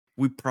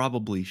we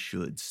probably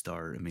should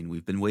start. I mean,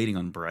 we've been waiting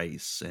on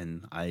Bryce,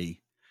 and I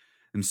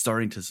am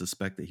starting to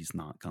suspect that he's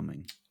not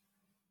coming.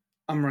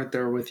 I'm right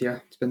there with you.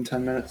 It's been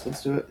 10 minutes.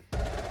 Let's do it.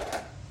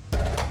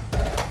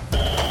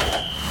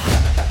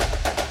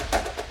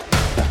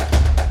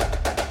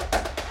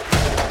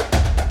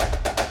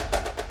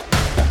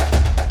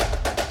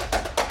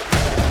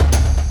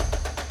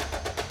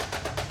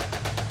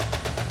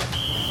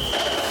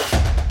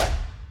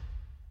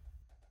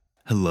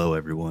 Hello,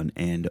 everyone,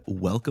 and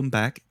welcome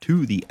back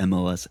to the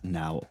MLS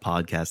Now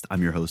podcast.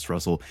 I'm your host,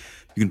 Russell.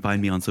 You can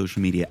find me on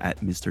social media at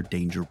Mr.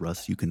 Danger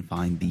Russ. You can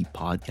find the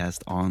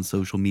podcast on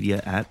social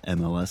media at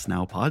MLS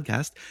Now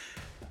Podcast.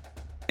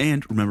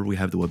 And remember, we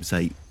have the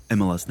website,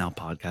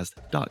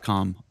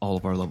 mlsnowpodcast.com. All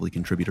of our lovely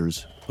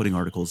contributors putting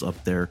articles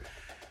up there.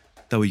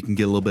 That way you can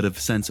get a little bit of a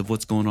sense of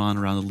what's going on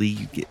around the league.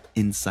 You get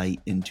insight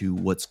into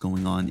what's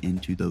going on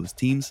into those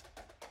teams.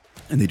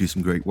 And they do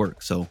some great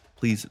work. So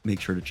please make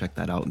sure to check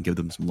that out and give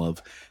them some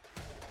love.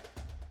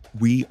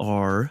 We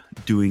are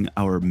doing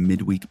our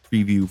midweek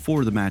preview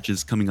for the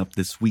matches coming up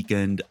this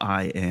weekend.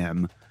 I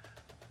am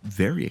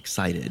very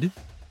excited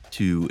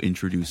to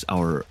introduce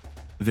our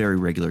very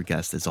regular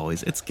guest, as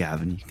always. It's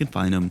Gavin. You can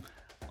find him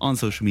on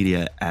social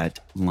media at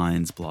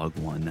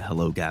LionsBlog1.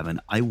 Hello,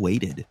 Gavin. I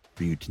waited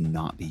for you to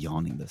not be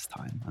yawning this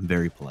time. I'm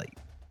very polite.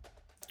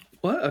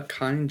 What a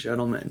kind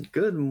gentleman.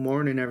 Good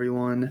morning,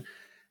 everyone.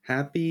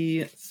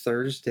 Happy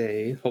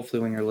Thursday.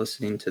 Hopefully when you're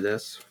listening to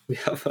this, we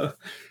have a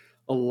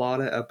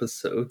lot of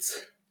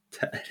episodes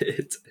to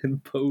edit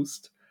and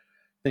post.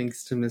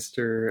 Thanks to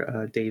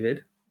Mr.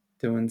 David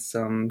doing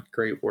some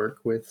great work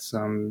with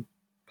some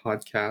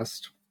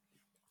podcast,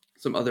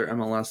 some other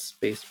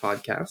MLS-based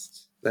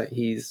podcasts that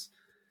he's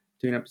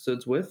doing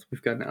episodes with.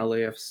 We've got an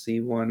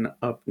LAFC one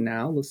up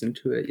now. Listened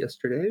to it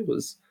yesterday. It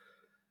was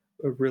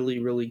a really,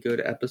 really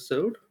good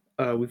episode.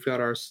 We've got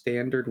our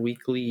standard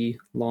weekly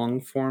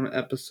long-form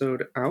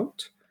episode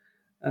out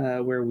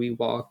where we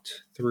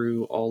walked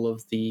through all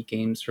of the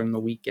games from the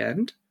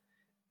weekend.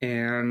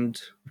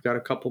 And we've got a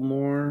couple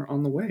more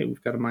on the way.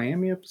 We've got a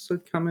Miami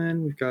episode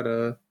coming. We've got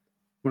a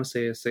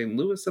St.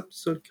 Louis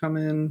episode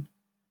coming.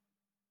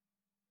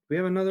 We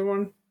have another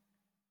one.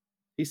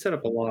 He set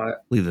up a lot. I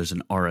believe there's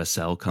an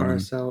RSL coming.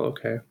 RSL,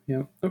 okay.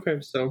 Yeah. Okay,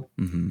 so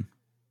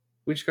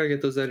we just got to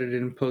get those edited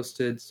and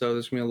posted. So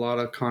there's going to be a lot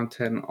of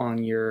content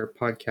on your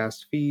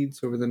podcast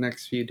feeds over the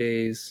next few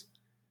days.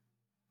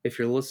 If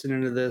you're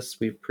listening to this,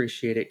 we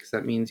appreciate it because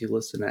that means you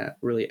listen to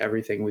really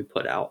everything we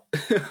put out.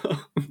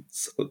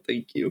 So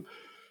thank you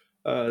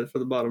for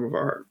the bottom of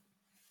our heart.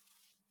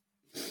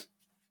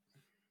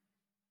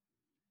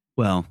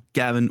 Well,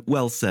 Gavin,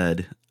 well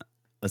said.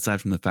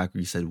 Aside from the fact that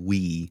you said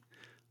we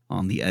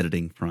on the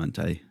editing front,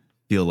 I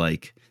feel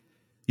like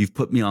you've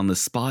put me on the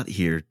spot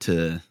here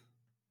to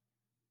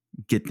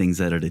get things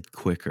edited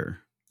quicker.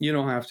 You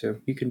don't have to.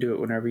 You can do it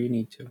whenever you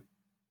need to.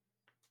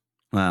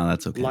 Wow,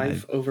 that's okay.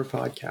 Life over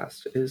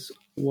podcast is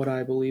what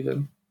I believe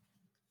in.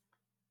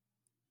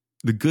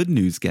 The good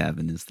news,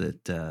 Gavin, is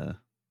that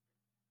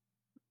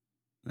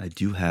I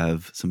do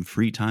have some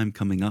free time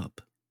coming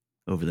up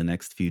over the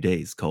next few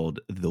days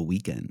called The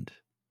Weekend,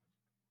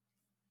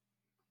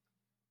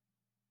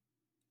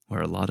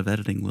 where a lot of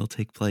editing will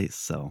take place.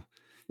 So,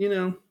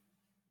 that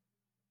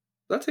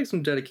takes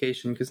some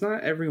dedication because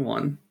not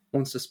everyone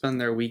wants to spend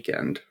their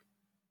weekend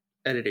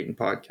editing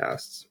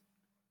podcasts.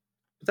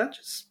 But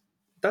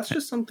that's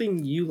just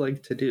something you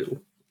like to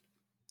do.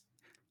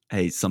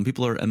 Hey, some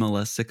people are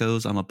MLS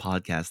sickos. I'm a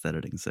podcast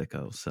editing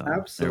sicko. So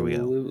absolutely.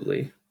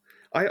 There we go.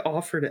 I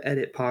offer to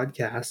edit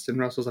podcasts, and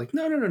Russell's like,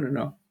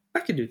 no. I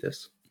can do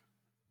this.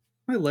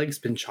 My leg's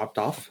been chopped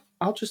off.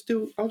 I'll just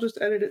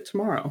edit it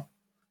tomorrow.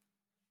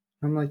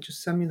 I'm like,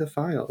 just send me the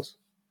files.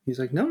 He's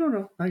like,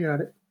 no, I got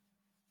it.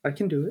 I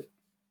can do it.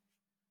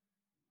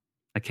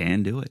 I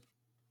can do it.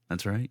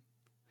 That's right.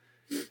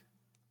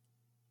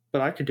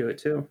 But I could do it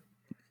too.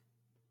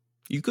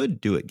 You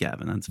could do it,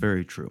 Gavin. That's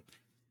very true.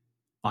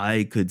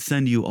 I could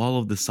send you all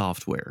of the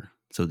software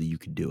so that you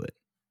could do it.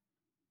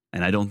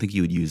 And I don't think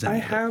you would use any I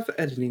have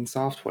editing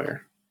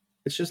software.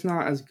 It's just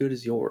not as good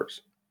as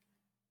yours.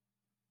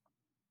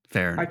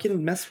 Fair enough. I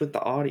can mess with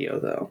the audio,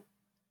 though.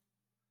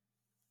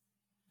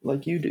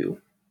 Like you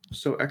do.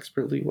 So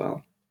expertly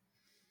well.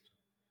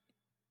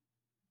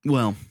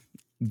 Well,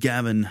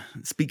 Gavin,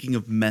 speaking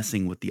of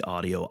messing with the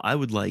audio, I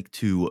would like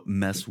to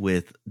mess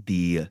with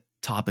the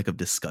topic of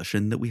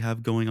discussion that we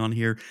have going on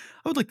here.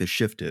 I would like to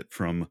shift it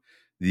from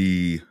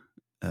the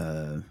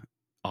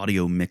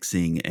audio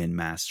mixing and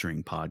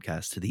mastering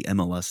podcast to the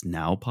MLS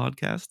Now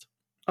podcast.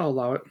 I'll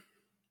allow it.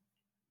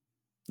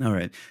 All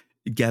right.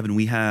 Gavin,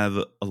 we have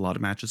a lot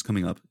of matches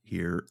coming up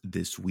here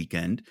this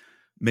weekend.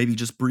 Maybe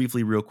just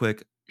briefly, real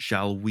quick,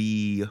 shall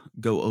we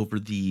go over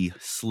the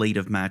slate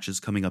of matches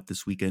coming up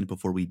this weekend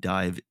before we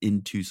dive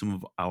into some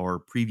of our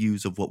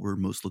previews of what we're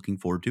most looking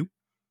forward to?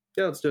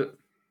 Yeah, let's do it.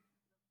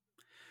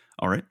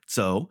 All right.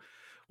 So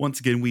once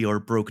again, we are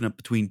broken up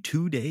between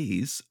 2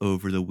 days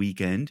over the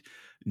weekend.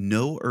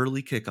 No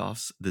early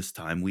kickoffs this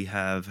time. We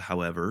have,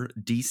 however,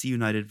 DC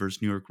United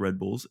versus New York Red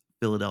Bulls,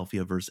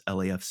 Philadelphia versus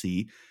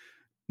LAFC,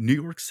 New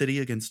York City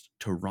against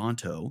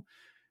Toronto,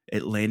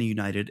 Atlanta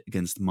United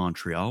against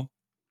Montreal,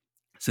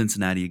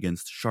 Cincinnati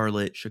against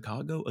Charlotte,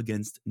 Chicago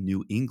against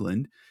New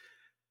England,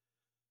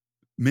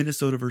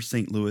 Minnesota versus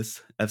St.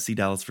 Louis, FC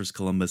Dallas versus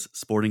Columbus,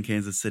 Sporting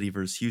Kansas City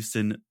versus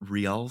Houston,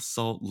 Real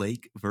Salt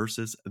Lake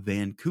versus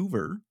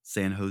Vancouver,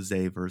 San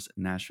Jose versus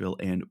Nashville,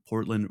 and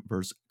Portland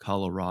versus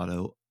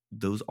Colorado.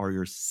 Those are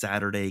your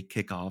Saturday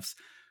kickoffs.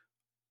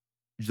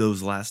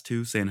 Those last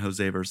two, San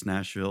Jose versus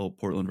Nashville,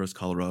 Portland versus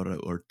Colorado,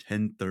 are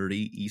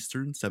 10:30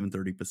 Eastern,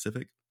 7:30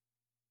 Pacific.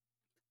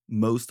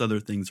 Most other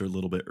things are a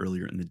little bit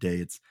earlier in the day.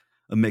 It's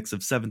a mix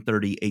of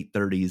 7:30,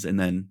 8:30s, and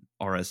then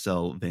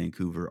RSL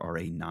Vancouver are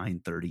a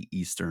 9:30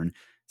 Eastern,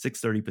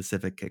 6:30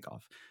 Pacific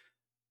kickoff.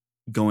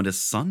 Going to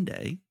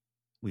Sunday,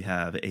 we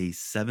have a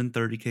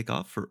 7:30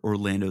 kickoff for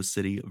Orlando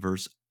City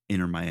versus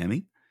Inter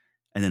Miami,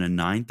 and then a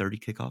 9:30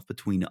 kickoff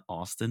between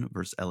Austin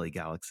versus LA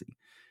Galaxy.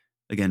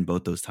 Again,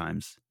 both those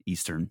times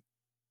Eastern.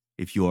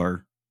 If you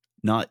are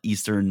not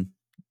Eastern,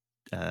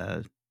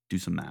 do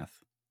some math.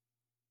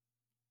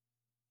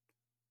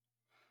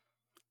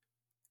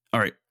 All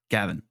right,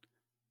 Gavin,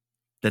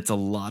 that's a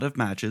lot of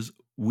matches.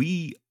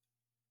 We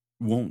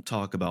won't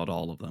talk about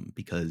all of them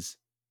because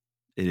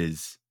it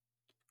is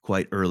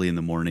quite early in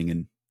the morning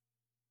and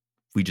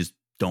we just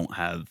don't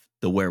have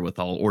the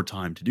wherewithal or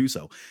time to do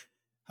so.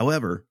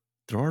 However,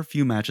 there are a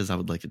few matches I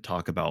would like to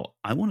talk about.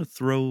 I want to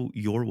throw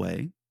your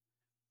way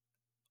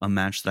a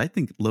match that I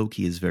think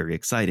low-key is very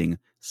exciting.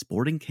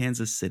 Sporting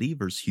Kansas City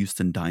versus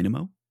Houston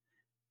Dynamo.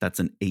 That's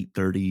an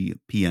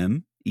 8:30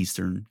 p.m.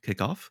 Eastern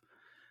kickoff.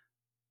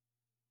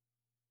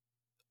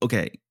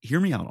 Okay, hear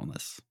me out on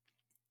this.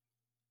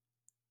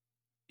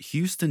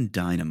 Houston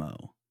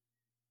Dynamo,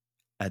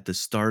 at the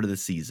start of the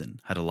season,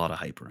 had a lot of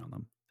hype around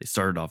them. They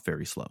started off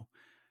very slow.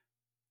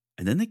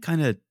 And then they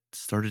kind of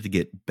started to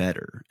get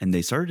better. And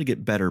they started to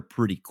get better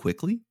pretty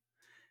quickly.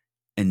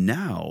 And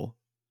now,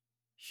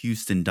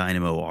 Houston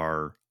Dynamo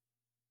are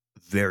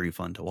very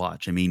fun to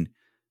watch. I mean,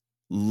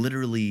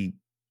 literally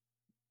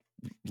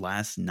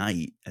last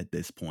night at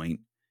this point,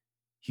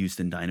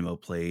 Houston Dynamo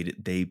played.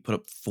 They put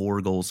up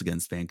 4 goals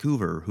against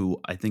Vancouver, who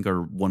I think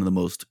are one of the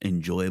most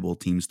enjoyable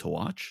teams to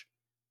watch.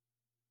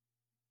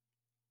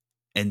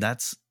 And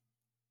that's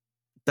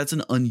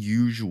an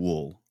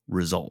unusual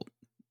result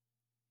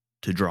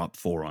to drop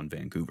 4 on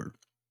Vancouver.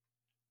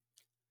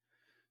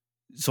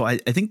 So I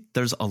think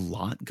there's a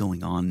lot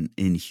going on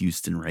in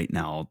Houston right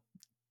now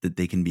that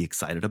they can be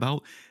excited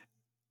about.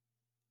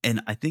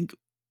 And I think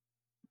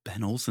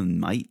Ben Olsen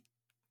might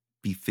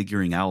be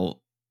figuring out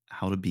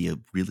how to be a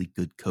really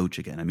good coach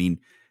again. I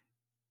mean,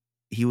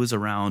 he was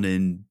around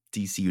in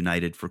DC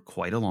United for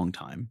quite a long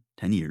time,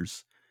 10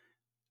 years,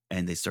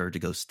 and they started to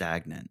go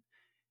stagnant.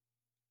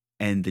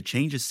 And the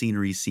change of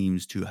scenery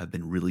seems to have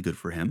been really good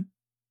for him.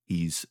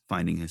 He's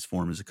finding his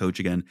form as a coach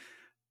again.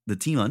 The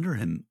team under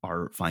him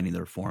are finding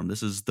their form.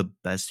 This is the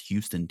best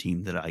Houston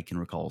team that I can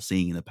recall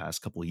seeing in the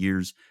past couple of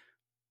years.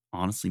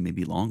 Honestly,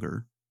 maybe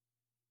longer.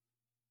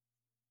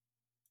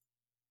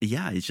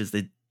 Yeah, it's just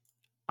that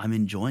I'm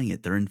enjoying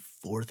it. They're in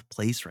 4th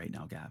place right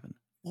now, Gavin.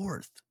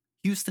 4th.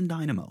 Houston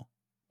Dynamo.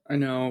 I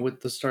know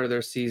with the start of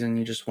their season,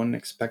 you just wouldn't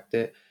expect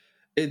it.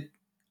 It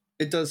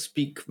does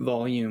speak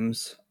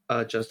volumes,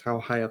 just how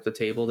high up the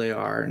table they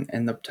are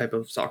and the type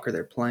of soccer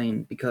they're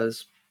playing,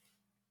 because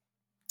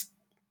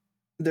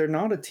they're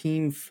not a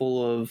team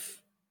full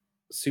of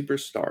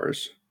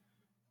superstars.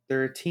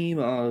 They're a team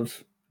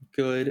of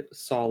good,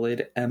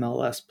 solid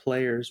MLS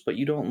players, but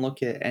you don't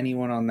look at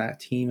anyone on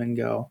that team and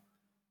go,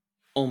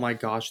 oh my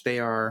gosh, they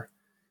are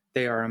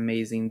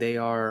amazing. They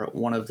are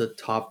one of the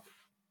top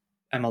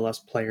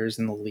MLS players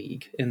in the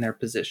league in their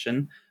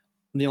position.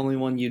 The only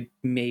one you'd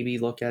maybe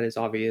look at is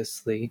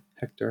obviously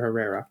Hector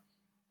Herrera,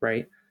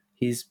 right?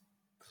 He's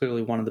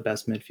clearly one of the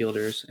best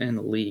midfielders in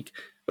the league.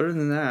 But other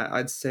than that,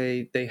 I'd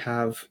say they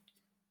have,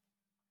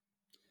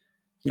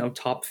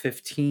 top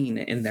 15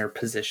 in their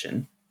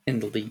position in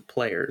the league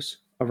players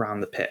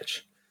around the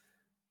pitch.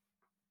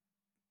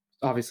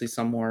 Obviously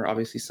some more,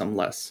 obviously some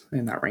less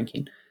in that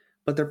ranking.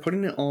 But they're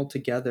putting it all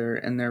together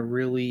and they're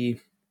really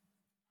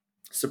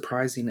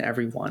surprising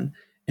everyone.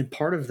 And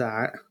part of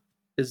that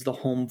is the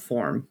home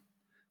form.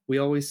 We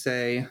always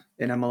say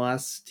in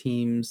MLS,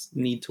 teams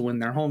need to win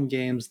their home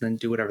games, then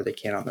do whatever they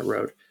can on the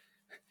road.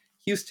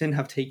 Houston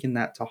have taken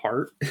that to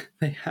heart.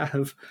 They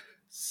have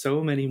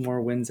so many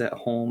more wins at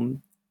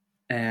home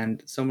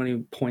and so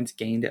many points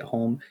gained at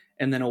home.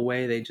 And then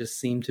away, they just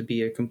seem to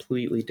be a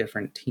completely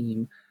different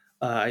team.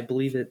 I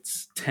believe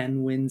it's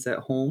 10 wins at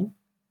home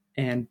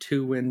and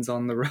 2 wins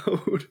on the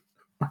road.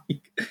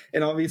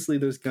 And obviously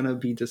there's going to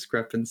be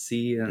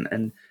discrepancy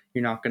and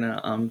you're not going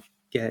to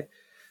get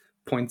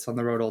points on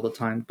the road all the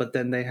time. But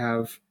then they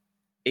have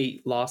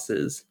 8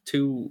 losses,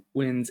 2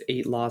 wins,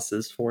 8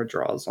 losses, 4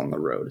 draws on the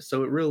road.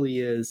 So it really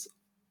is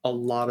a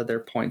lot of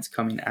their points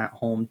coming at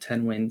home,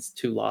 10 wins,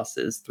 2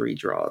 losses, 3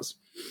 draws.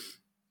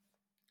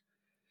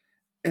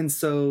 And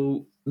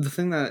so the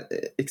thing that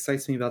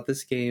excites me about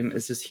this game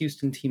is this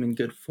Houston team in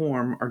good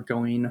form are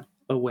going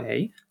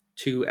away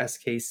to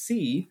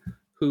SKC,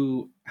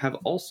 who have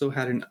also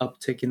had an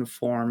uptick in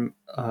form,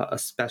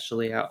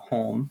 especially at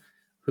home,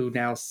 who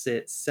now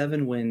sit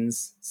 7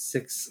 wins,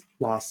 6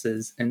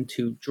 losses, and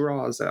 2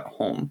 draws at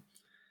home.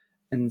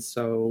 And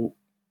so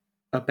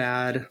a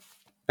bad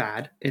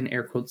in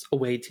air quotes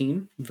away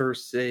team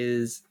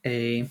versus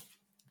a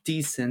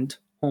decent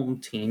home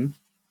team,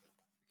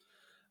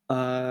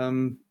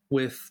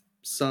 with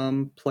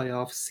some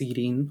playoff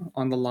seeding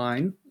on the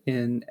line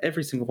in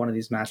every single one of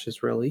these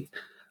matches, really.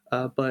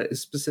 But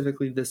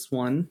specifically this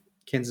one,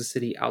 Kansas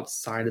City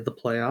outside of the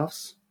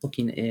playoffs,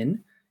 looking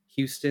in.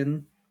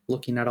 Houston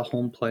looking at a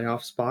home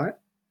playoff spot.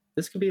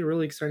 This could be a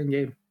really exciting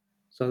game.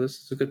 So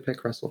this is a good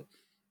pick, Russell.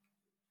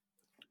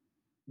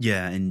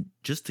 Yeah, and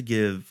just to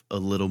give a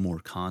little more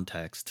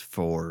context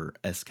for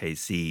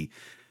SKC,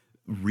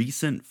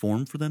 recent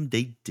form for them,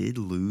 they did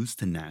lose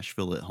to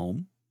Nashville at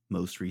home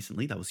most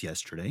recently. That was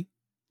yesterday.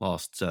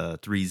 Lost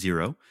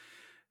 3-0.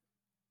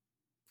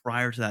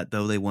 Prior to that,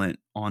 though, they went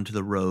onto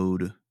the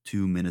road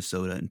to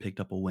Minnesota and picked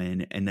up a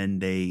win, and then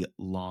they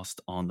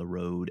lost on the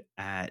road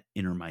at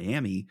Inter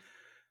Miami.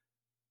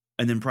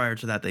 And then prior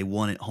to that, they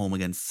won at home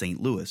against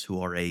St. Louis,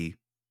 who are a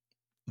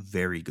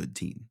very good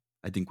team.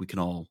 I think we can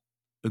all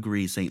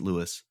agree St.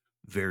 Louis,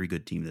 very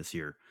good team this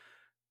year.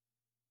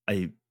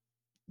 I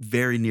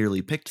very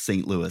nearly picked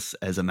St. Louis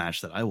as a match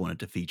that I wanted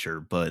to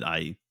feature, but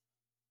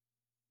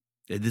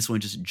this one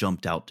just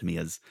jumped out to me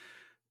as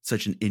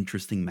such an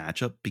interesting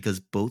matchup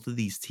because both of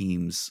these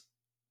teams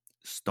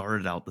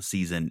started out the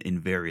season in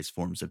various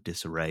forms of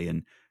disarray,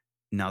 and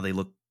now they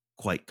look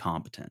quite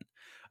competent.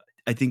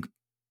 I think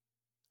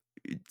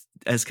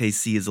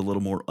SKC is a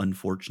little more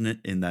unfortunate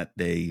in that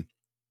they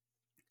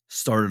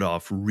started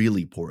off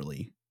really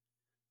poorly.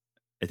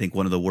 I think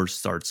one of the worst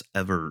starts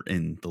ever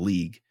in the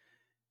league.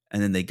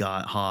 And then they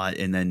got hot,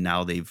 and then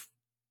now they've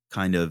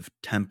kind of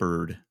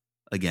tempered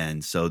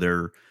again. So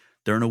they're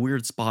in a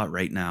weird spot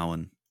right now,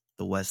 and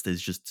the West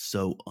is just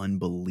so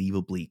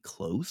unbelievably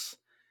close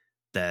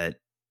that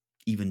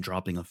even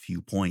dropping a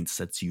few points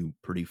sets you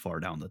pretty far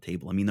down the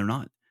table. I mean, they're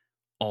not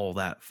all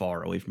that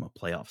far away from a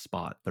playoff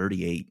spot.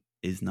 38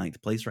 is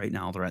ninth place right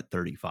now. They're at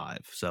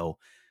 35. So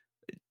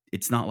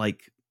it's not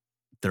like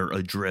they're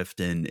adrift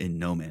in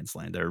no man's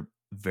land. They're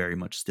very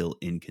much still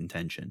in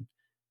contention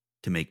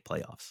to make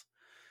playoffs.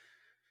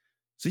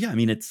 So yeah, I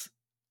mean, it's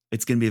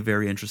going to be a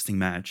very interesting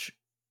match.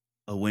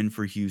 A win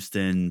for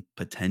Houston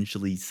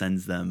potentially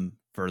sends them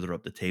further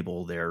up the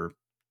table. They're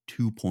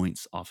 2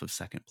 points off of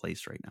second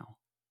place right now.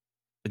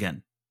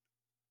 Again,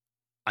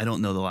 I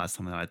don't know the last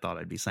time that I thought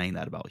I'd be saying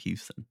that about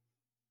Houston.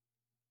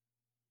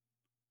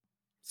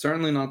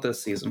 Certainly not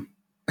this season.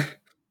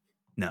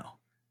 No.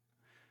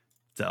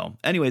 So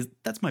anyways,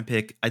 that's my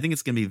pick. I think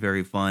it's going to be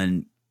very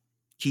fun.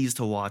 Keys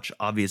to watch,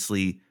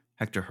 obviously,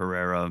 Hector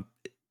Herrera.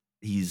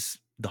 He's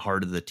the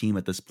heart of the team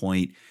at this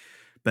point.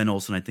 Ben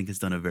Olsen, I think, has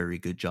done a very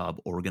good job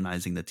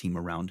organizing the team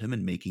around him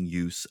and making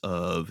use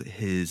of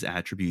his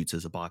attributes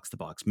as a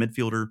box-to-box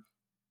midfielder.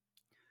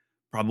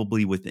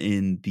 Probably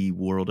within the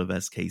world of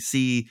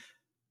SKC,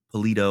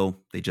 Polito,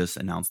 they just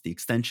announced the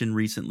extension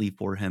recently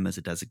for him as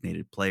a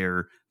designated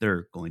player.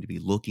 They're going to be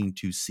looking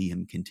to see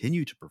him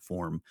continue to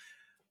perform.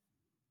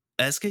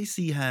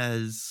 SKC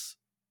has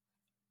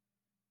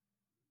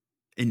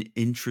an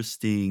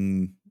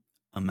interesting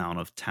amount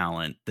of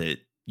talent that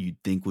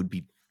you'd think would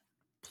be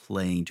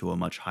playing to a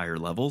much higher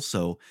level.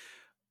 So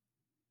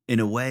in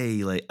a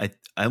way, like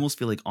I almost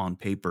feel like on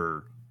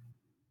paper,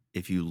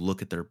 if you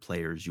look at their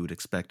players, you would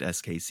expect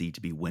SKC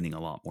to be winning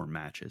a lot more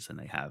matches than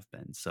they have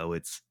been. So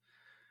it's,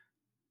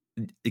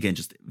 again,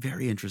 just a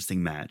very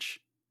interesting match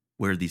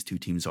where these two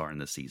teams are in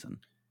this season.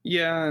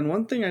 Yeah, and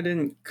one thing I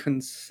didn't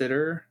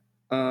consider,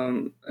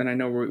 and I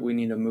know we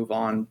need to move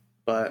on,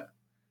 but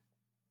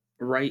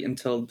right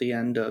until the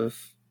end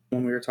of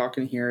when we were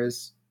talking here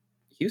is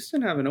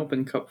Houston have an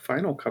Open Cup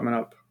final coming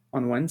up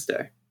on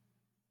Wednesday.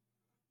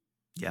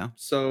 Yeah.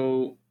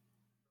 So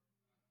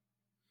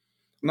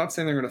I'm not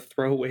saying they're going to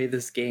throw away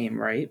this game,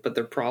 right? But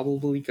they're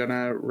probably going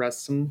to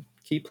rest some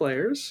key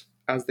players,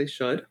 as they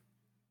should.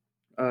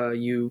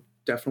 You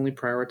definitely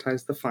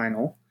prioritize the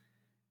final.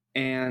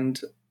 And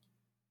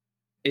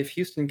if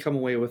Houston come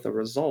away with a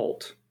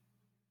result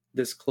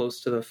this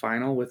close to the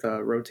final with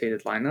a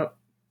rotated lineup,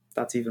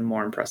 that's even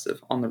more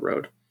impressive on the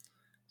road.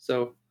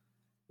 So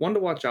one to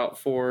watch out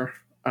for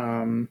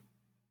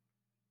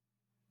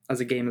as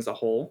a game as a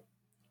whole.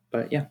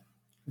 But yeah,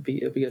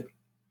 it'd be good.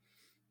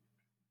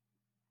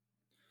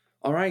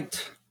 All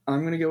right,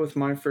 I'm going to go with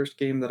my first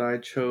game that I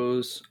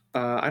chose.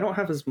 I don't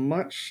have as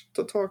much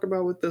to talk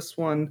about with this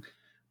one,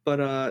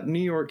 but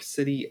New York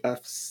City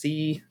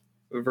FC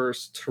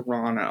versus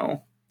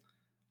Toronto.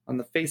 On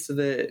the face of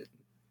it,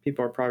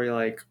 people are probably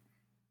like,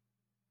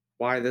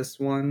 why this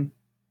one?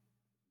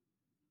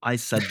 I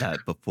said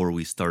that before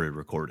we started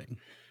recording.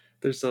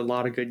 There's a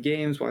lot of good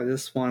games. Why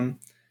this one?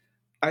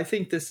 I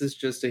think this is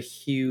just a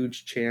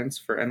huge chance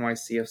for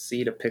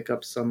NYCFC to pick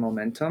up some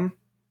momentum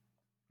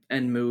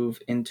and move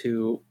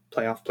into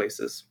playoff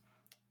places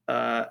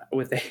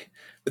with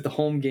the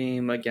home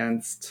game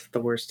against the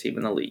worst team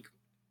in the league.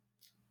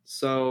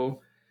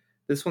 So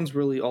This one's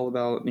really all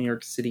about New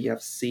York City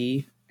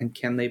FC and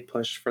can they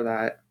push for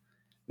that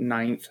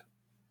 9th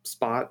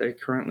spot. They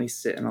currently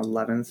sit in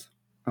 11th.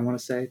 I want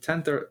to say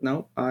 10th or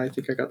no, I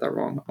think I got that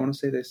wrong. I want to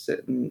say they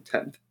sit in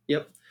 10th.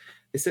 Yep.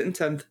 They sit in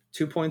 10th,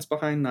 2 points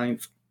behind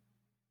 9th.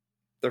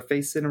 They're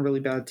facing a really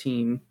bad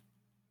team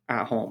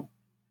at home.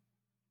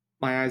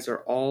 My eyes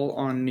are all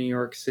on New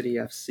York City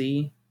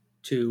FC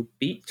to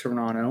beat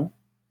Toronto,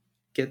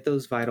 get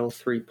those vital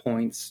 3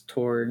 points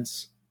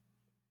towards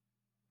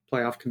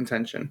playoff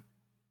contention.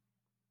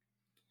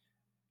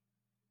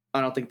 I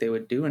don't think they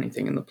would do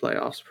anything in the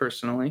playoffs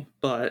personally,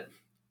 but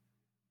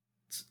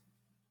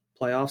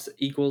playoffs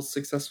equals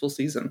successful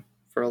season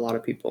for a lot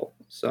of people.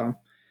 So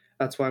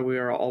that's why we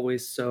are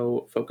always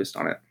so focused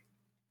on it.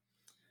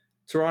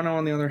 Toronto,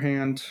 on the other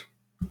hand,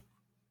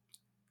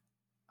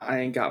 I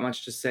ain't got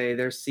much to say.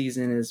 Their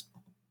season is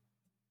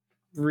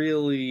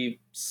really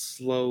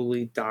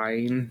slowly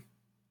dying.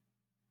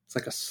 It's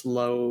like a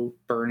slow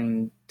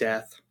burning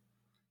death.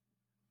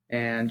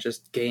 And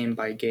just game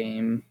by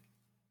game,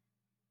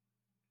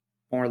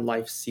 more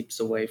life seeps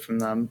away from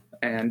them.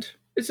 And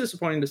it's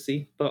disappointing to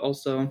see, but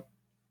also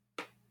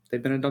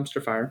they've been a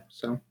dumpster fire.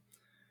 So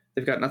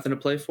they've got nothing to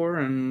play for,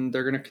 and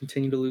they're going to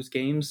continue to lose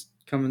games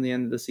coming the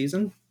end of the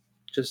season.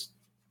 Just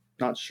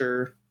not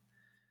sure.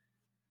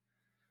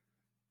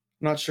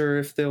 Not sure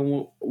if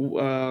they'll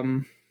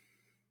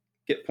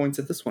get points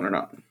at this one or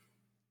not.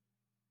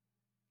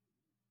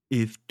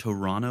 If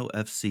Toronto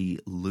FC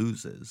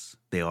loses,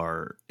 they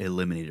are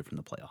eliminated from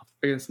the playoff.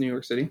 Against New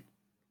York City?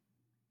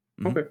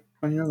 Mm-hmm. Okay,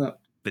 I know that.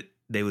 But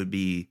they would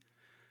be,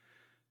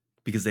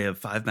 because they have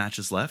 5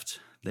 matches left,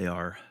 they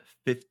are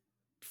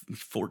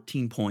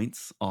 14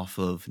 points off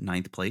of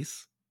 9th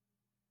place.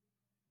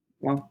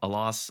 Wow. A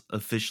loss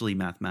officially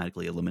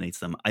mathematically eliminates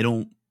them.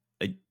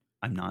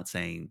 I'm not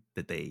saying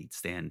that they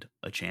stand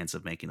a chance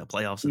of making the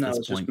playoffs at this point. No,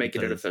 it's just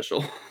making it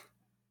official.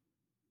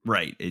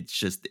 Right. It's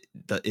just,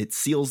 it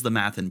seals the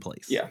math in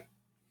place. Yeah.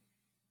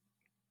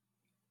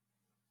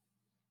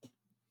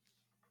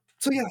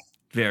 So yeah.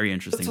 Very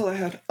interesting. That's all I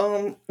had.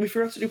 We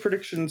forgot to do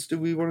predictions. Do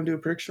we want to do a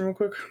prediction real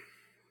quick?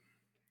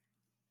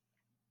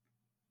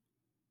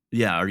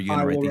 Yeah, are you going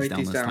to write these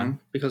down this time?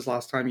 Because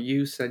last time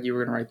you said you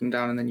were going to write them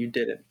down and then you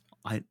didn't.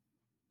 I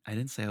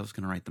didn't say I was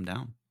going to write them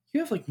down. You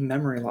have like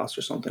memory loss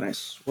or something, I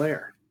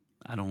swear.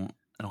 I don't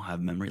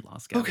have memory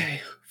loss, Gavin.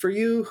 Okay, for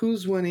you,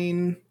 who's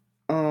winning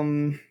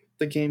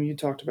the game you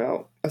talked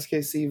about?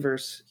 SKC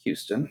versus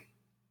Houston.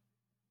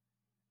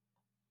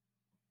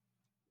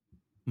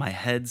 My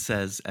head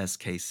says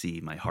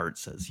SKC, my heart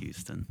says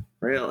Houston.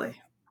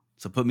 Really?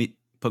 So put me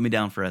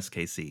down for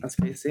SKC.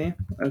 SKC?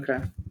 Okay.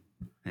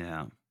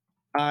 Yeah.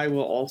 I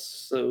will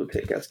also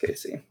take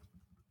SKC.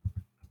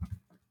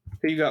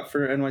 Who you got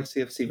for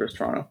NYCFC versus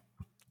Toronto?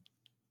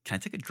 Can I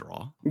take a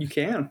draw? You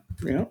can.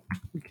 Yeah,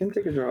 you can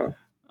take a draw.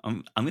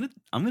 I'm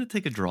gonna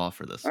take a draw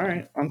for this. All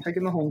right, I'm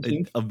taking the home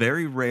team. A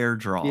very rare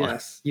draw.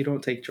 Yes, you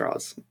don't take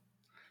draws.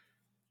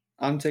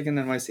 I'm taking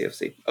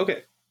NYCFC.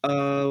 Okay.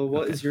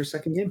 What is your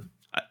second game?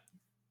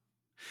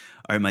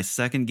 All right, my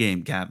second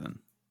game, Gavin.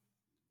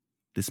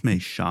 This may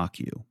shock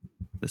you.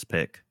 This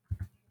pick.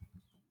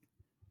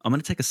 I'm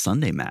gonna take a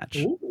Sunday match.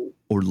 Ooh.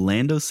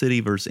 Orlando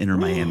City versus Inter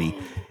Miami.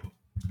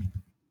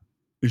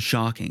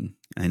 Shocking,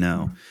 I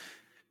know.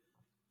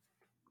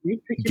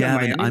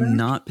 Gavin, I'm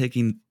not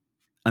picking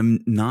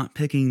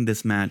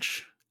this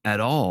match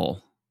at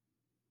all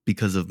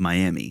because of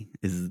Miami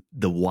is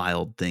the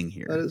wild thing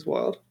here. That is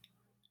wild.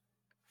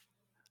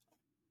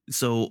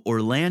 So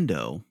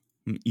Orlando,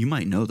 you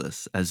might know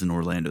this as an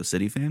Orlando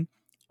City fan,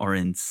 are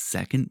in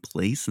 2nd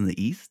place in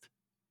the East.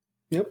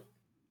 Yep.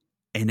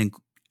 And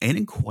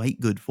in quite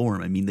good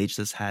form. I mean, they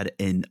just had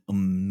an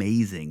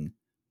amazing,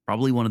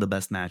 probably one of the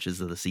best matches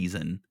of the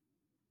season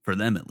for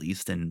them at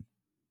least, and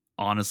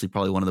honestly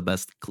probably one of the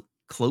best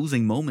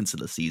closing moments of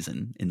the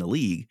season in the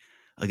league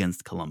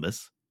against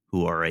Columbus,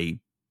 who are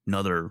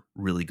another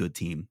really good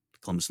team.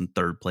 Columbus in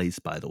 3rd place,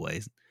 by the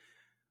way.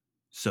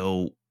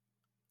 So,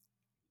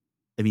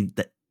 I mean,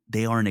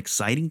 they are an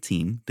exciting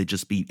team. They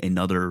just beat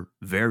another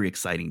very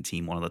exciting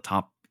team, one of the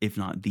top, if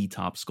not the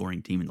top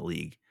scoring team in the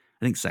league.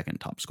 I think 2nd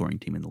top scoring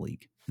team in the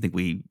league. I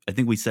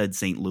think we said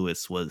St.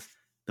 Louis was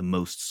the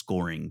most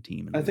scoring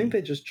team in the league. I think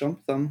they just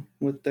jumped them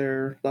with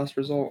their last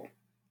result.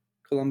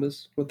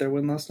 Columbus with their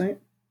win last night.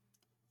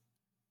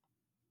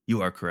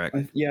 You are correct.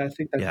 I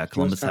think that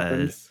Columbus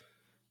has.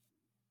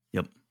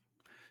 Yep.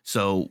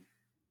 So,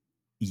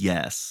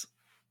 yes,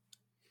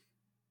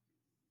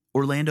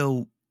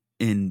 Orlando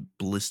in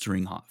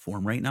blistering hot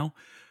form right now.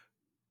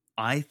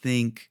 I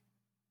think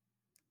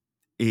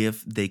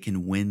if they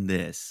can win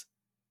this,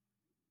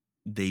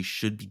 they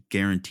should be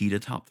guaranteed a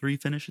top 3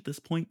 finish at this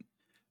point.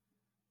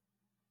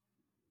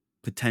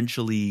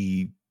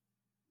 Potentially,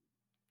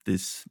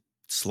 this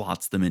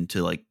slots them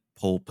into like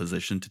pole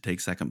position to take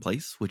 2nd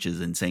place, which is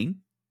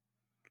insane.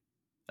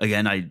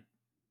 Again,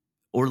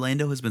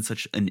 Orlando has been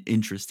such an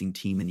interesting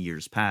team in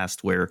years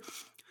past where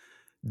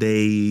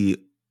they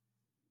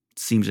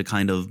seem to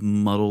kind of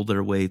muddle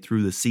their way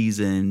through the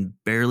season,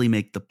 barely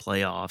make the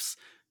playoffs,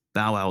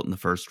 bow out in the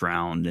first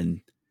round,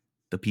 and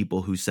the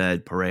people who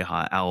said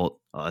Pareja out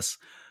us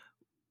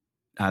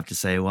have to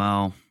say,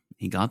 well,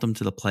 he got them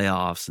to the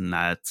playoffs, and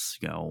that's,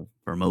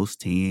 for most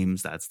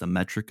teams, that's the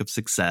metric of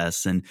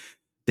success. And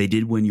they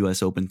did win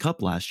US Open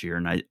Cup last year,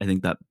 and I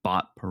think that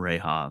bought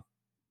Pareja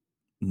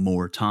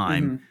more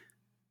time. Mm-hmm.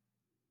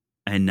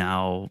 And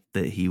now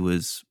that he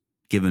was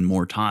given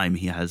more time,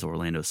 he has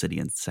Orlando City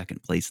in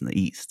second place in the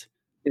East,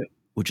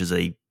 which is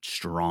a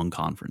strong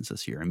conference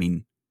this year. I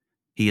mean,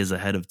 he is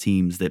ahead of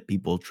teams that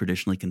people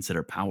traditionally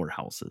consider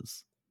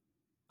powerhouses,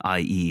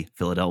 i.e.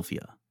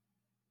 Philadelphia,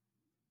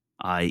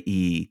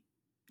 i.e.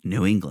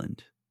 New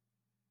England.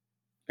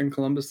 And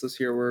Columbus this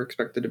year, we're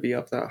expected to be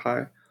up that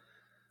high.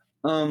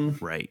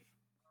 Right.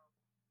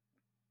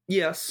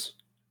 Yes,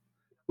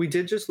 we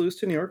did just lose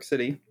to New York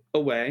City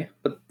away,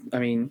 but I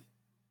mean,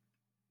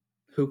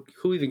 who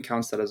even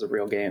counts that as a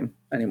real game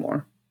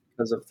anymore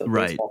because of the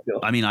baseball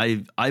field? I mean,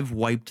 I've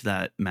wiped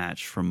that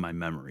match from my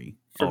memory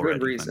for already,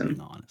 good reason. if I'm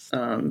being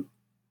honest.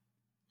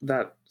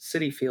 That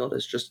City Field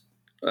is just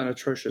an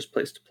atrocious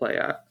place to play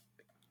at.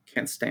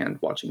 Can't stand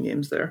watching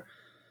games there.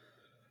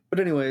 But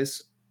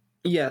anyways,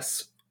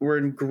 yes, we're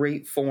in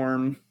great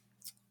form.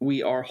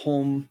 We are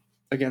home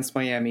against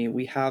Miami.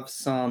 We have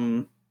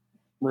some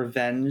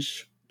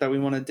revenge that we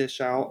want to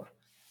dish out,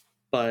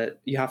 but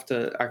you have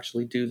to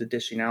actually do the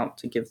dishing out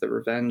to give the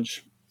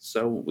revenge.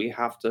 So we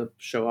have to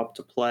show up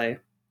to play.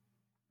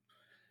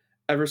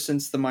 Ever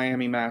since the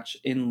Miami match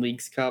in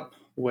Leagues Cup,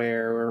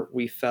 where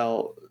we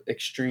felt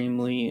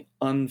extremely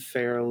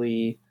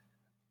unfairly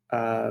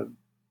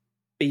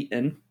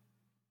beaten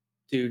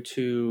due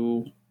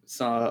to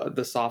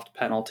the soft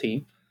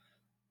penalty,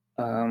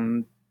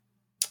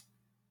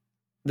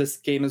 this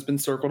game has been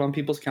circled on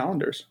people's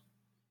calendars.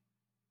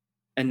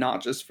 And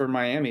not just for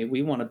Miami.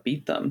 We want to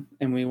beat them,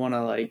 and we want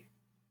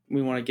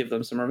to give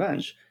them some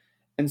revenge.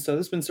 And so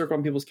this has been circled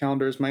on people's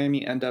calendars.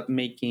 Miami end up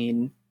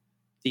making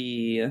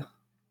the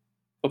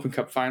Open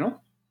Cup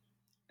final.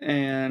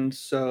 And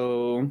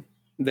so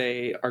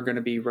they are going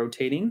to be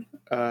rotating.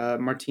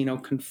 Martino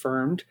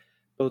confirmed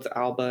both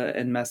Alba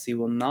and Messi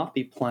will not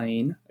be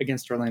playing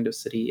against Orlando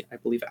City, I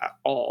believe, at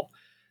all.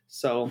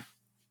 So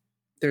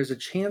there's a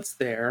chance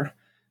there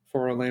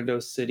for Orlando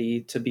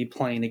City to be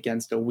playing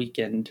against a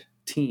weakened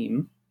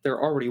team. There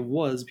already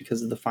was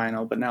because of the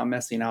final, but now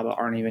Messi and Alba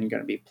aren't even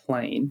going to be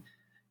playing.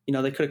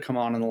 They could have come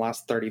on in the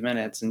last 30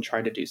 minutes and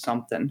tried to do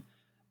something,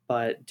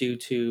 but due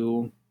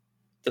to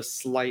the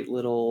slight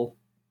little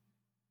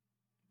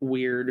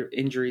weird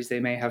injuries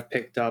they may have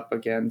picked up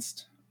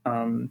against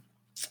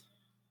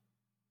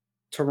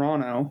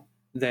Toronto,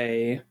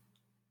 they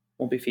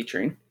won't be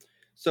featuring.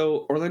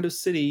 So Orlando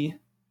City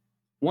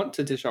want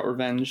to dish out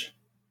revenge.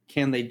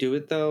 Can they do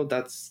it though?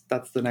 That's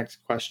the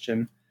next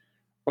question.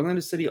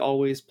 Orlando City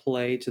always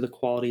play to the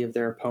quality of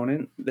their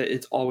opponent.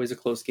 It's always a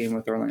close game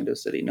with Orlando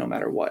City, no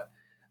matter what.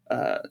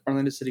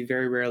 Orlando City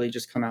very rarely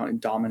just come out and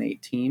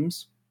dominate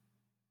teams.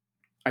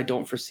 I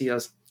don't foresee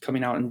us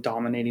coming out and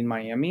dominating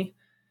Miami.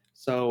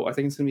 So I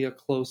think it's going to be a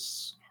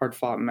close,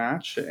 hard-fought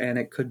match, and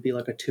it could be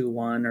like a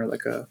 2-1 or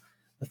like a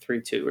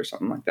 3-2 or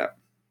something like that.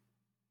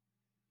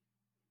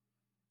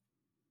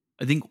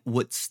 I think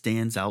what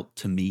stands out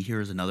to me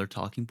here is another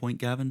talking point,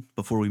 Gavin,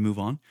 before we move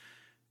on.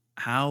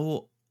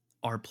 How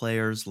are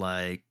players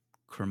like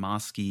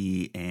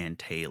Kremoski and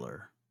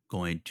Taylor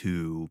going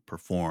to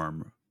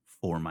perform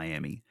for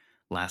Miami?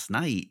 Last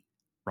night,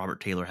 Robert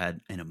Taylor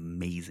had an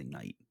amazing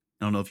night.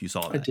 I don't know if you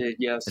saw that. I did,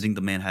 yes. I think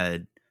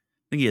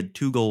he had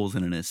 2 goals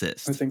and an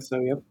assist. I think so,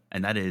 yep.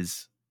 And that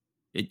is,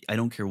 I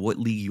don't care what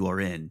league you are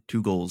in,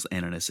 2 goals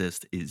and an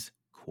assist is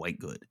quite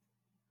good.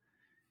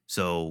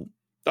 So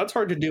that's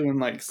hard to do in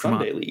like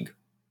Sunday League.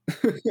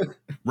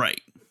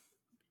 Right.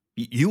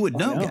 You would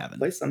know, Gavin.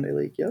 Play Sunday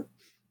League, yep.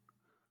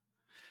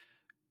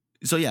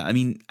 So yeah, I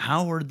mean,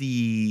 how are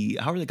the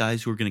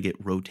guys who are going to get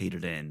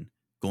rotated in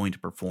going to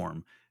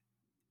perform?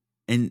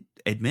 And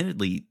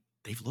admittedly,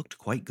 they've looked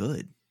quite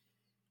good.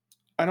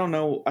 I don't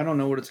know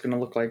what it's going to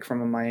look like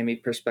from a Miami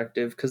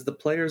perspective, because the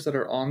players that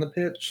are on the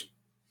pitch,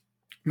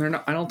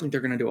 I don't think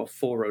they're going to do a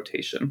full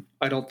rotation.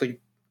 I don't think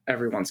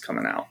everyone's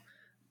coming out.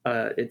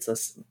 But it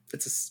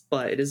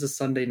is a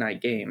Sunday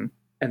night game,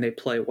 and they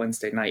play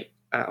Wednesday night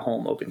at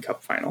home Open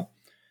Cup final.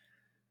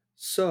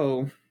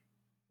 So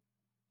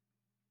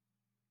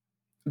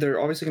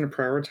they're obviously going to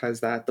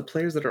prioritize that. The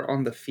players that are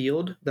on the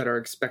field that are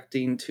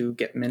expecting to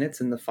get minutes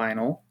in the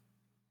final,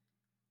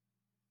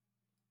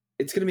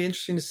 it's going to be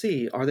interesting to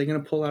see. Are they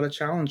going to pull out of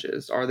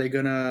challenges? Are they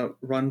going to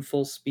run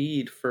full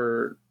speed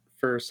for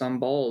some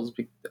balls?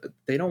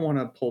 They don't want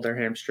to pull their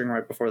hamstring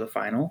right before the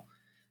final.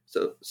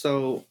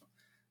 So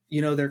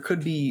there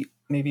could be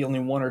maybe only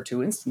 1 or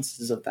 2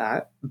 instances of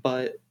that,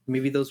 but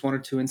maybe those 1 or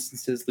 2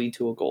 instances lead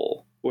to a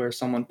goal where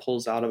someone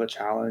pulls out of a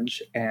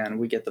challenge and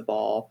we get the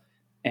ball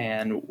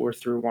and we're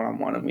through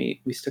 1-on-1 and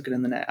we stick it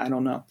in the net. I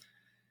don't know.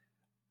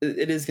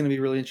 It is going to be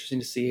really interesting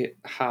to see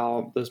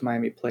how those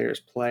Miami players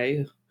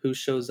play, who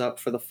shows up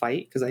for the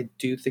fight, because I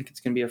do think it's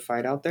going to be a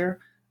fight out there,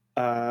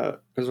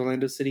 because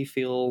Orlando City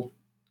feel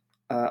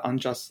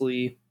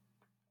unjustly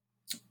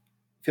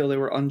feel they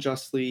were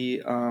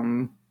unjustly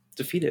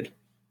defeated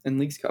in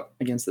Leagues Cup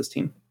against this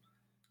team.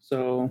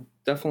 So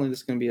definitely this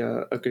is going to be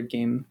a good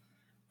game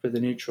for the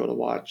neutral to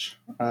watch.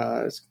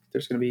 There's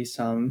going to be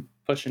some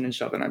pushing and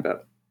shoving, I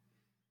bet.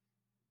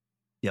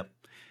 Yep.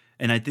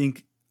 And I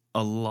think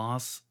a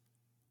loss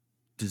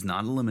does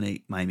not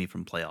eliminate Miami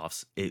from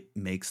playoffs. It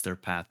makes their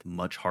path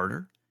much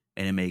harder,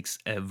 and it makes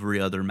every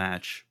other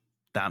match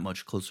that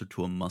much closer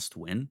to a must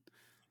win.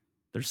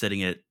 They're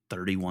sitting at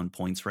 31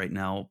 points right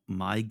now.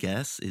 My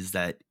guess is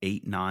that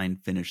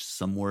 8-9 finish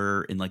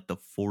somewhere in like the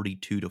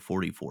 42 to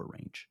 44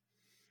 range.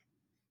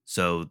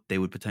 So they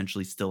would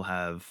potentially still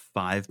have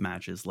 5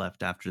 matches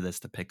left after this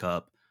to pick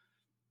up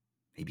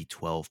maybe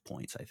 12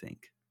 points, I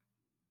think,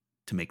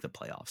 to make the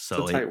playoffs.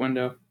 So it's a tight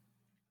window.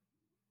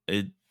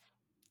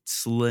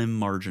 Slim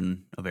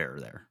margin of error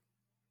there.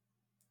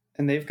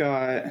 And they've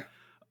got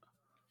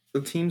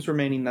the teams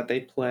remaining that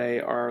they play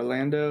are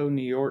Orlando,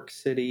 New York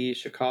City,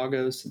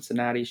 Chicago,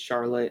 Cincinnati,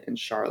 Charlotte, and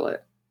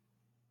Charlotte.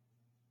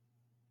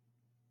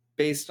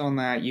 Based on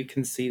that, you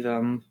can see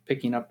them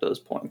picking up those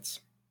points.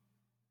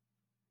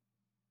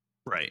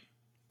 Right.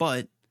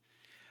 But,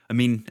 I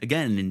mean,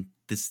 again,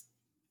 this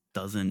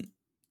doesn't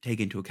take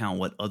into account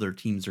what other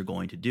teams are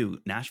going to do.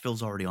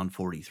 Nashville's already on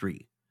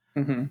 43.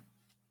 Mm-hmm.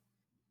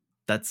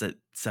 That's at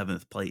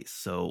 7th place.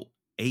 So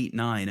 8-9,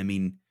 I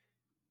mean,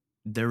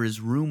 there is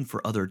room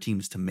for other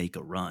teams to make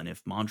a run.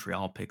 If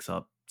Montreal picks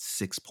up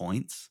 6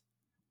 points,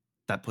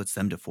 that puts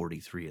them to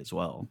 43 as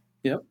well.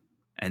 Yep.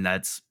 And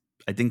I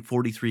think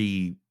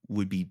 43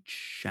 would be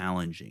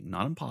challenging,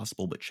 not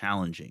impossible, but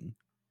challenging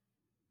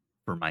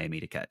for Miami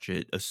to catch.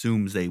 It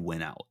assumes they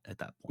win out at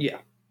that point. Yeah.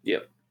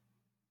 Yep.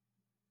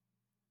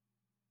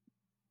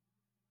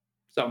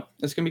 So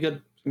it's going to be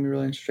good. It's going to be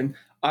really interesting.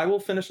 I will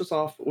finish this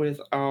off with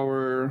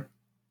our...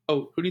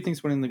 Oh, who do you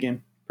think's winning the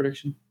game?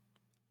 Prediction?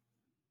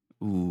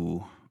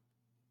 Ooh.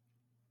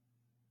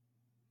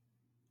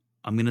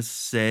 I'm going to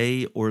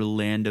say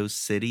Orlando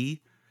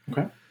City.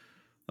 Okay.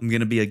 I'm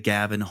going to be a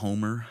Gavin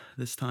homer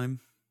this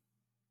time.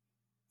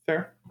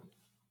 Fair.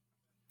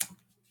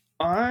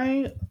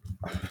 I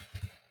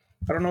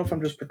don't know if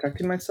I'm just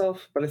protecting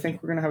myself, but I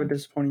think we're going to have a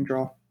disappointing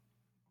draw.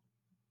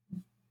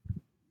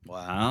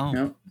 Wow.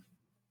 Yep.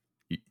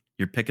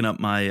 You're picking up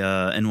my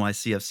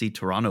NYCFC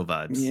Toronto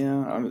vibes.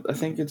 Yeah, I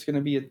think it's going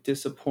to be a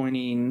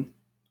disappointing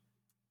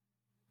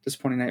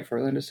night for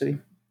Orlando City.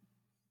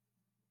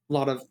 A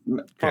lot of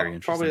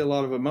probably a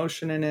lot of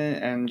emotion in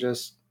it, and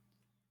just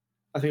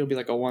I think it'll be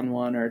like a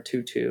 1-1 or a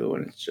 2-2,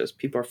 and it's just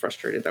people are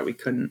frustrated that we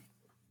couldn't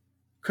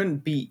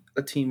beat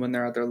a team when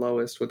they're at their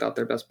lowest without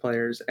their best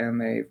players,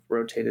 and they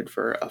rotated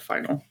for a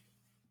final.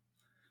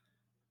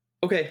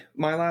 Okay,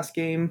 my last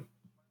game,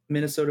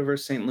 Minnesota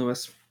versus St.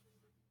 Louis.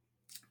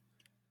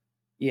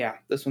 Yeah,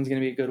 this one's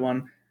going to be a good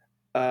one.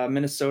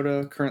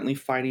 Minnesota currently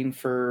fighting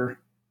for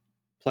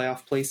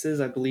playoff places.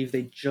 I believe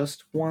they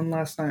just won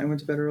last night. I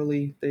went to bed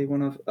early. They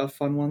won a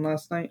fun one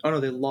last night. Oh,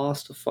 no, they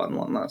lost a fun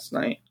one last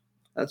night.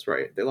 That's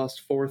right. They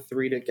lost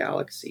 4-3 to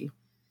Galaxy.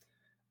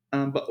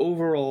 But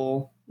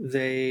overall,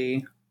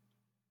 they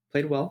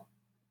played well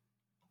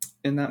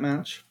in that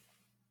match,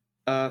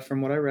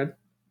 from what I read.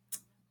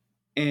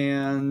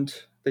 And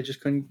they just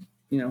couldn't,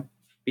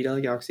 beat LA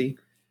Galaxy.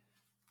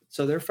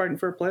 So they're fighting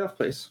for a playoff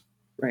place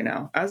right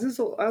now, as is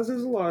a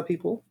lot of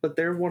people, but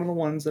they're one of the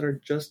ones that are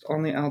just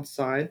on the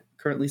outside,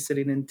 currently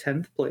sitting in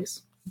 10th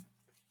place.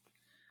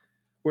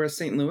 Whereas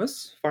St.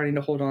 Louis, fighting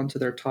to hold on to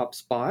their top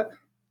spot,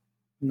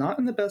 not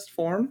in the best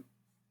form.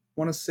 I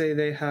want to say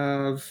they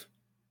have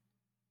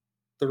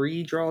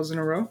 3 draws in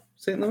a row,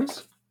 St.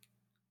 Louis,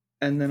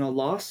 and then a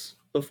loss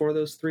before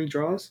those 3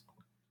 draws.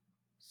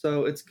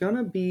 So it's going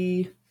to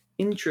be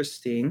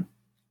interesting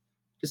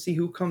to see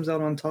who comes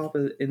out on top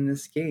in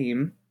this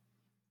game,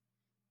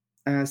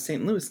 as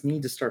St. Louis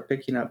need to start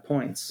picking up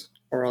points,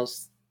 or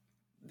else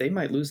they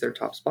might lose their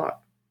top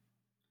spot.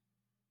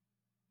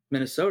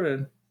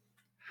 Minnesota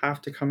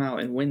have to come out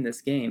and win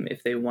this game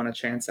if they want a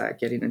chance at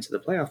getting into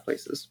the playoff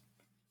places.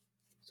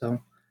 So I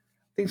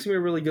think it's going to be a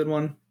really good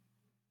one.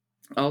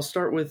 I'll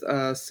start with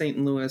St.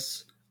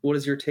 Louis. What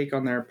is your take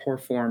on their poor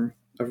form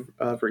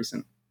of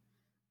recent?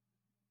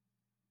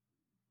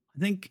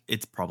 I think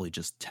it's probably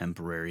just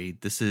temporary.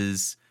 This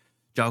is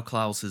João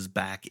Klaus is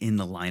back in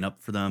the lineup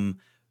for them.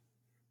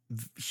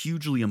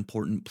 Hugely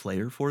important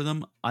player for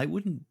them. I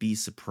wouldn't be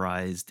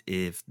surprised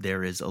if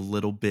there is a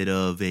little bit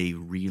of a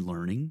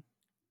relearning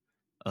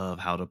of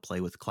how to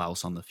play with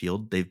Klaus on the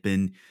field. They've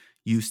been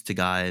used to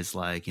guys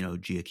like,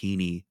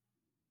 Giacchini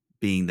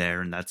being there,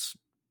 and that's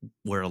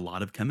where a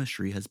lot of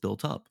chemistry has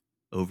built up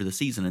over the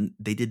season. And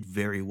they did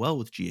very well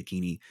with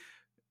Giacchini.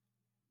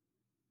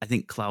 I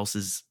think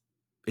Klaus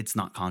it's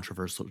not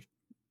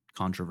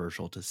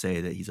controversial to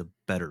say that he's a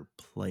better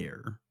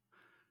player.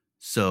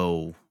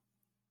 So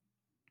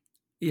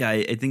yeah,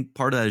 I think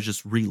part of that is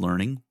just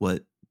relearning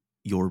what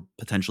your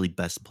potentially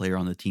best player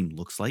on the team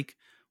looks like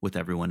with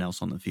everyone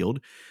else on the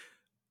field.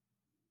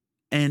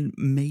 And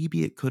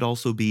maybe it could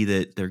also be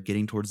that they're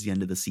getting towards the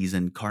end of the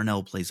season.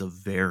 Carnell plays a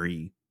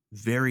very,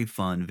 very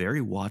fun,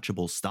 very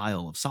watchable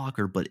style of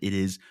soccer, but it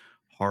is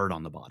hard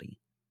on the body.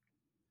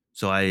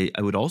 So I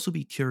would also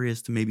be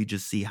curious to maybe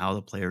just see how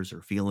the players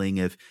are feeling.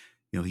 If,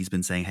 he's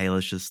been saying, hey,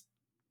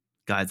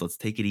 guys, let's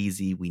take it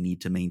easy. We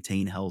need to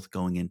maintain health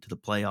going into the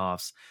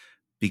playoffs,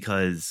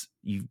 because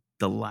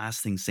the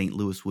last thing St.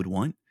 Louis would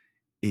want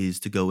is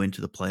to go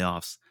into the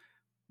playoffs,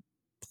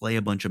 play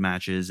a bunch of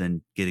matches,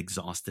 and get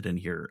exhausted in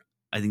here.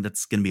 I think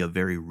that's going to be a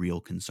very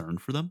real concern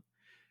for them.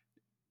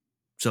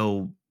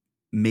 So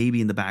maybe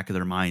in the back of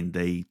their mind,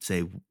 they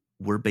say,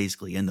 we're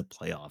basically in the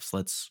playoffs.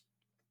 Let's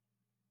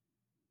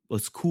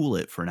cool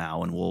it for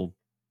now, and we'll,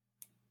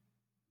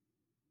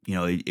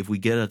 if we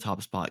get a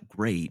top spot,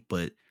 great,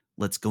 but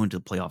let's go into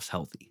the playoffs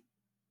healthy.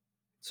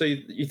 So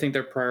you think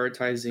they're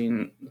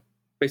prioritizing,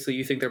 basically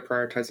you think they're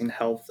prioritizing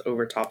health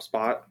over top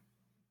spot?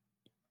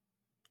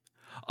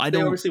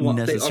 They obviously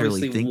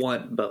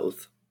want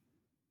both.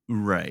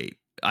 Right.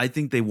 I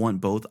think they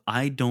want both.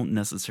 I don't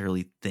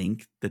necessarily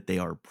think that they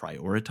are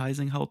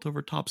prioritizing health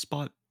over top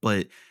spot,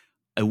 but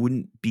I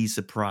wouldn't be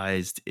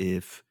surprised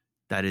if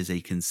that is a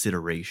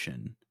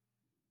consideration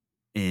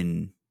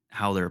in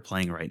how they're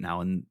playing right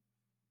now. And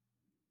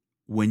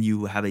when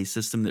you have a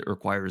system that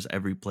requires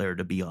every player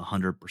to be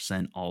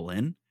 100% all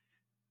in,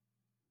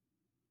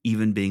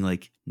 even being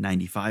like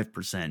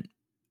 95%,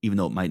 even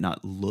though it might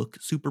not look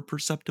super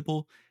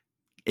perceptible,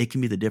 it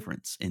can be the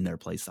difference in their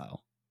play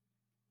style.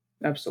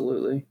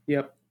 Absolutely.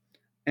 Yep.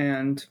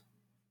 And,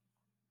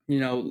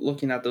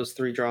 looking at those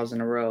 3 draws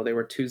in a row, they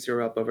were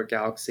 2-0 up over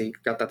Galaxy,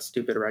 got that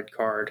stupid red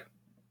card,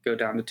 go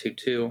down to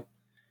 2-2.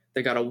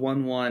 They got a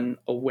 1-1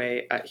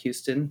 away at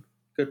Houston.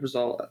 Good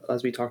result,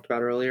 as we talked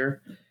about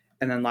earlier.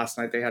 And then last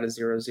night they had a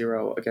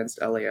 0-0 against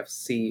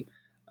LAFC,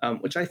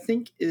 which I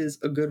think is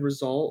a good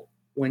result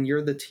when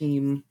you're the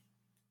team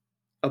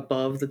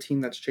above the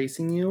team that's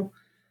chasing you.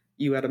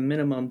 You at a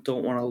minimum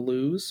don't want to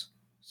lose.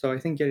 So I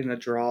think getting a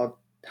draw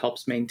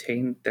helps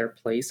maintain their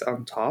place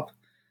on top,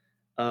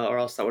 or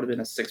else that would have been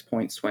a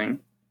 6-point swing.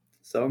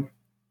 So,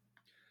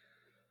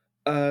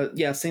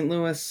 St.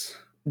 Louis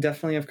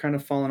definitely have kind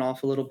of fallen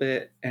off a little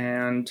bit,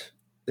 and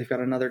they've got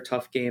another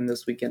tough game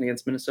this weekend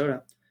against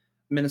Minnesota.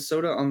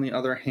 Minnesota, on the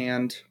other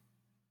hand,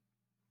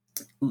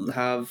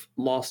 have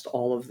lost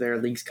all of their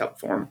Leagues Cup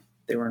form.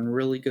 They were in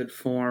really good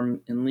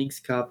form in Leagues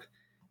Cup,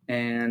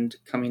 and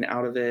coming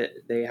out of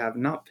it, they have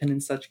not been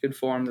in such good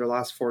form. Their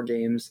last 4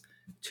 games,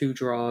 2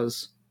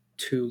 draws,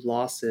 2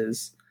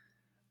 losses.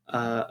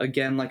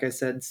 Again, like I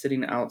said,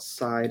 sitting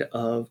outside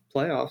of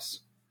playoffs.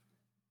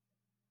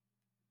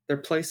 Their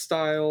play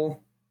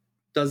style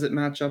doesn't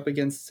match up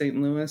against St.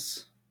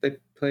 Louis. They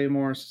play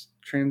more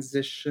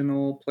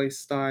transitional play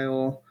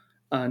style,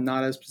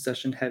 not as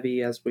possession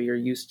heavy as we are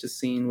used to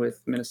seeing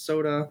with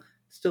Minnesota.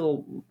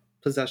 Still,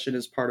 possession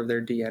is part of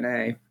their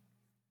DNA,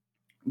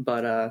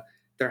 but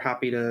they're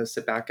happy to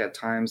sit back at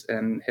times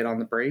and hit on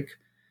the break,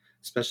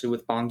 especially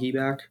with Bongi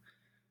back.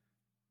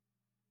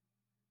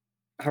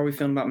 How are we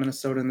feeling about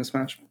Minnesota in this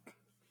match?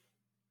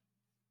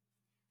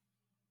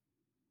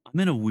 I'm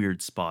in a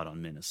weird spot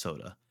on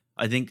Minnesota.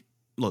 I think,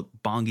 look,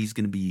 Bongi's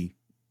going to be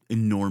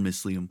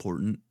enormously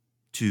important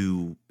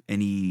to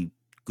any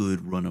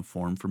good run of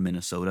form for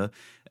Minnesota,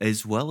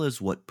 as well as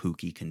what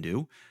Pukki can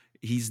do.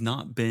 He's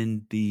not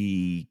been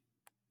the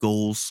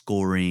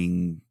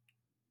goal-scoring,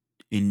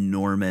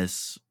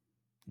 enormous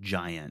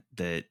giant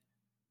that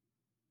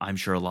I'm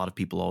sure a lot of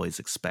people always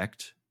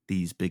expect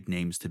these big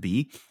names to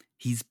be.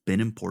 He's been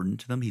important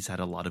to them. He's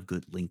had a lot of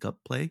good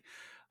link-up play.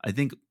 I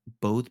think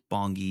both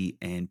Bongi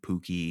and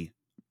Pukki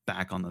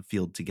back on the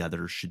field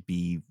together should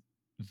be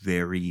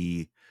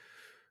very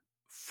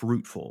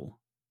fruitful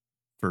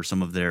for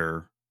some of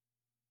their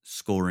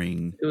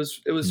scoring. It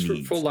was needs.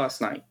 Fruitful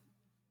last night.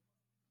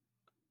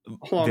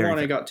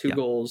 Hlongwane got 2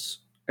 goals,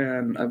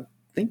 and I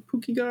think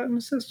Pukki got an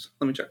assist.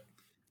 Let me check.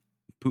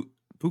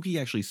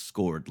 Pukki actually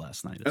scored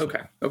last night.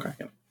 Okay.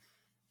 Yeah.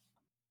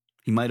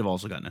 He might have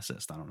also got an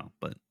assist. I don't know,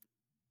 but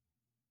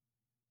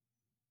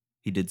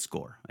he did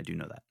score. I do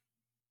know that.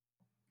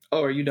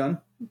 Oh, are you done?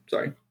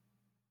 Sorry.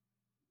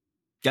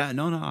 Yeah,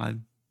 no.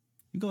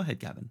 You go ahead,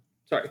 Gavin.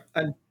 Sorry.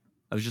 I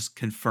was just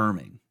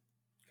confirming.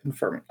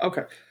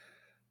 Okay.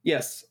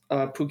 Yes,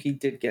 Pukki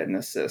did get an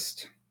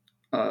assist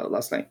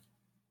last night,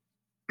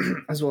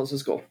 as well as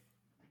his goal.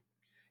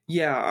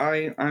 Yeah,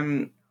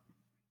 I'm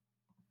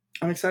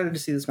excited to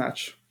see this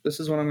match. This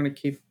is what I'm going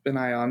to keep an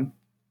eye on,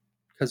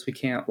 because we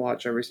can't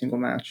watch every single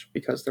match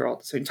because they're all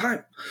at the same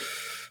time.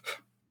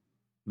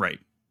 Right.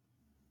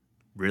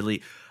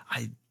 Really,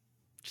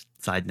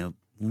 side note,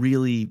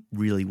 really,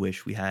 really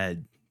wish we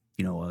had,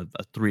 a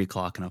 3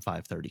 o'clock and a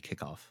 5:30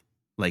 kickoff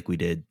like we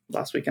did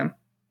last weekend.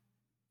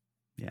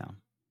 Yeah,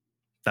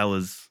 that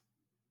was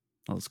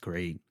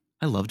great.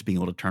 I loved being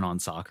able to turn on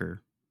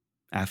soccer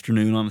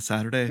afternoon on a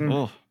Saturday.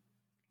 Oh,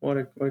 what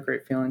a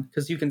great feeling!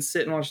 Because you can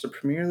sit and watch the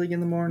Premier League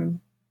in the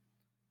morning,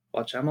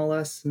 watch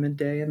MLS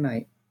midday and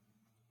night.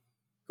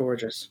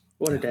 Gorgeous!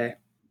 What a day!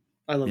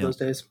 I love those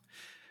days.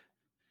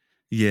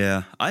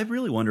 Yeah, I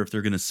really wonder if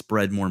they're going to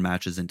spread more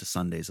matches into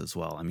Sundays as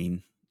well. I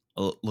mean,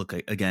 look,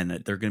 again,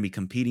 they're going to be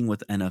competing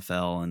with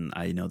NFL, and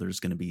I know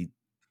there's going to be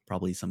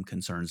probably some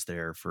concerns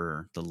there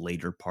for the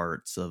later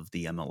parts of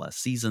the MLS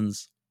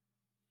seasons.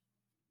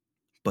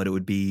 but it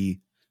would be,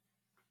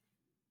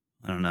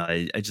 I don't know.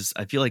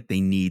 I feel like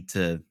they need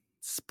to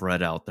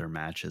spread out their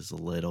matches a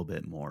little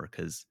bit more,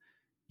 because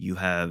you're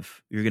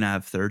going to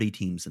have 30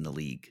 teams in the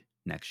league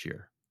next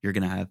year. You're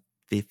going to have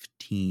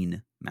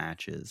 15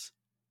 matches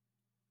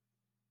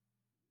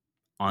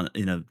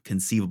in a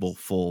conceivable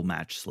full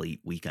match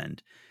slate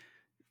weekend.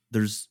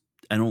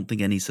 I don't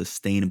think any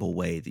sustainable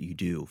way that you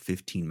do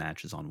 15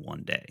 matches on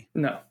one day.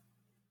 No.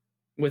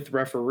 With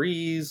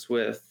referees,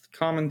 with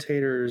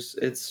commentators,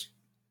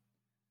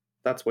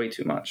 that's way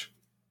too much.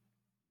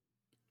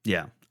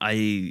 Yeah.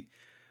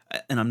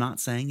 And I'm not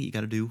saying you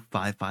got to do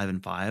 5, 5,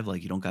 and 5.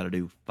 Like, you don't got to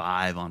do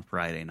 5 on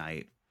Friday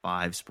night,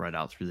 5 spread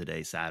out through the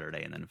day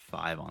Saturday, and then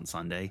 5 on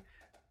Sunday,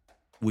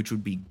 which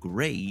would be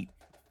great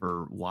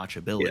for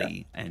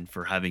watchability and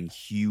for having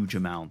huge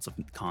amounts of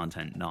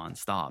content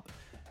nonstop.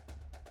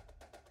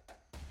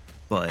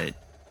 But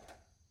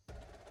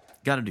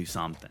got to do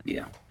something.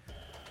 Yeah.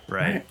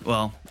 Right.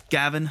 Well,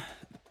 Gavin,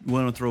 you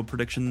want to throw a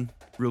prediction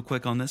real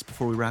quick on this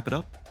before we wrap it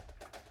up?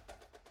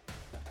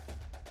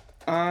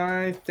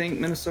 I think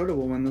Minnesota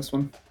will win this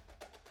one.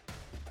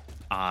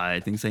 I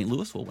think St.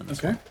 Louis will win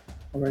this one. Okay.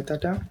 I'll write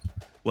that down.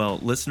 Well,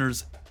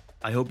 listeners,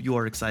 I hope you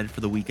are excited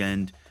for the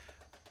weekend.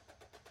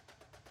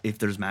 If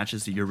there's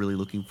matches that you're really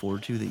looking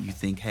forward to that you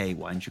think, hey,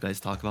 why didn't you guys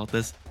talk about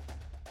this?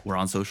 We're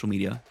on social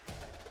media.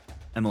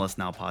 MLS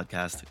Now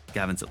Podcast.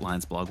 Gavin's at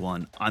Lions Blog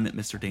 1. I'm at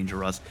Mr. Danger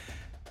Russ.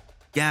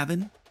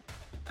 Gavin,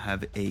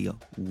 have a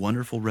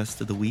wonderful rest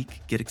of the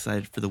week. Get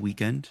excited for the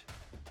weekend.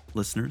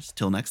 Listeners,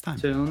 till next time.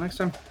 Till next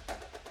time.